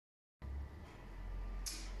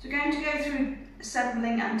So we're going to go through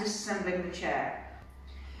assembling and disassembling the chair.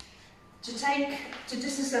 To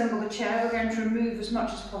disassemble the chair, we're going to remove as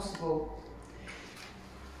much as possible.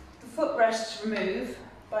 The footrests remove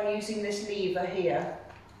by using this lever here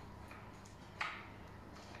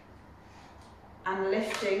and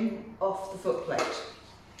lifting off the footplate.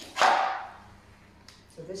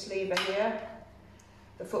 So this lever here,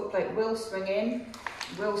 the footplate will swing in,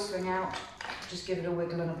 will swing out, just give it a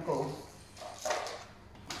wiggle and a pull.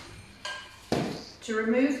 To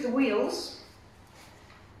remove the wheels,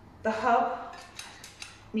 the hub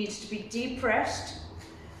needs to be depressed,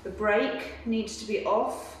 the brake needs to be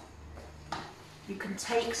off. You can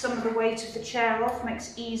take some of the weight of the chair off,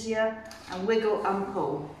 makes it easier, and wiggle and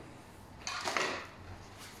pull.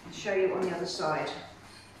 I'll show you on the other side.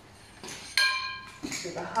 So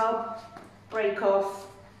the hub, brake off,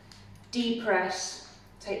 depress,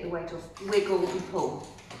 take the weight off, wiggle and pull.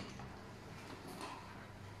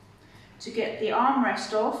 To get the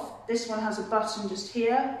armrest off, this one has a button just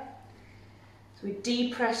here. So we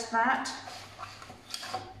depress that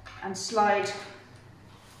and slide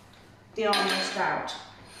the armrest out.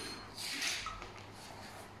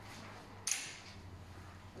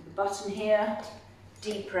 With the button here,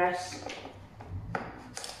 depress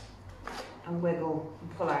and wiggle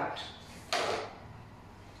and pull out.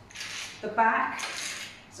 The back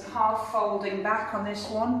is a half folding back on this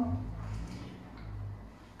one.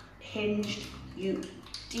 Hinged, you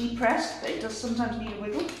depress, but it does sometimes need a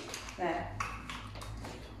wiggle. There.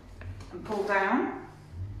 And pull down.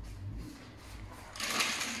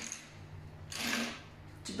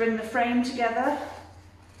 To bring the frame together,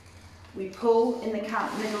 we pull in the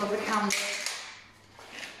middle of the canvas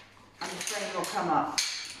and the frame will come up.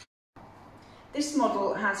 This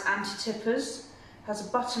model has anti-tippers, has a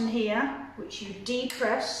button here which you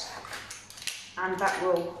depress and that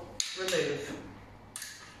will remove.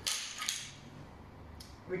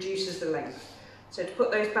 Reduces the length. So to put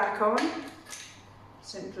those back on,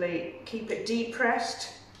 simply keep it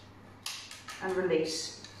depressed and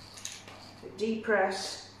release. So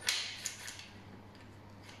depress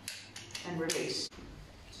and release.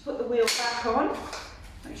 To put the wheel back on,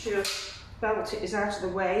 make sure your belt is out of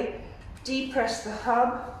the way. Depress the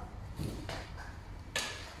hub.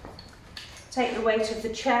 Take the weight of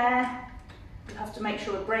the chair. You have to make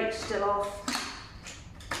sure the brake's still off.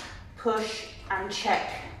 Push and check.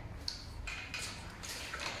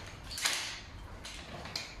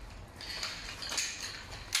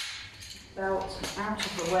 Belt out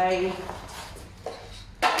of the way.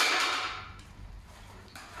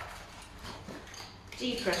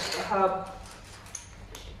 Depress the hub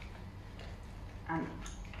and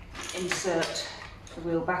insert the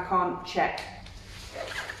wheel back on, check.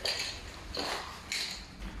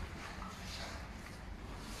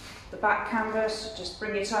 The back canvas, just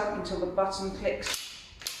bring it up until the button clicks.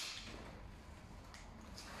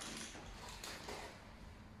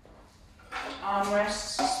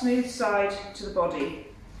 Armrests, smooth side to the body.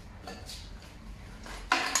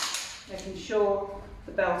 Making sure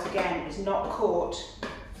the belt again is not caught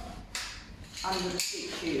under the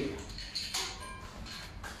seat tube.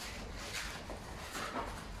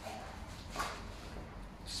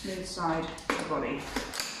 Smooth side to the body.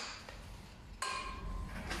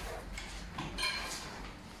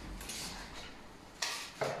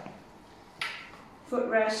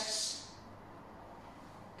 Footrests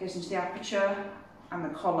goes into the aperture and the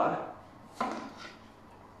collar. I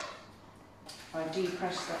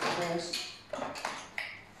depress that first,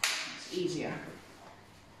 it's easier.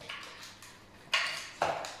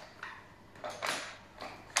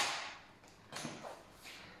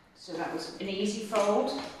 So that was an easy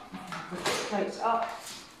fold. Put the plates up,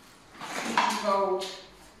 easy fold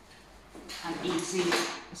and easy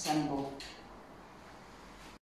assemble.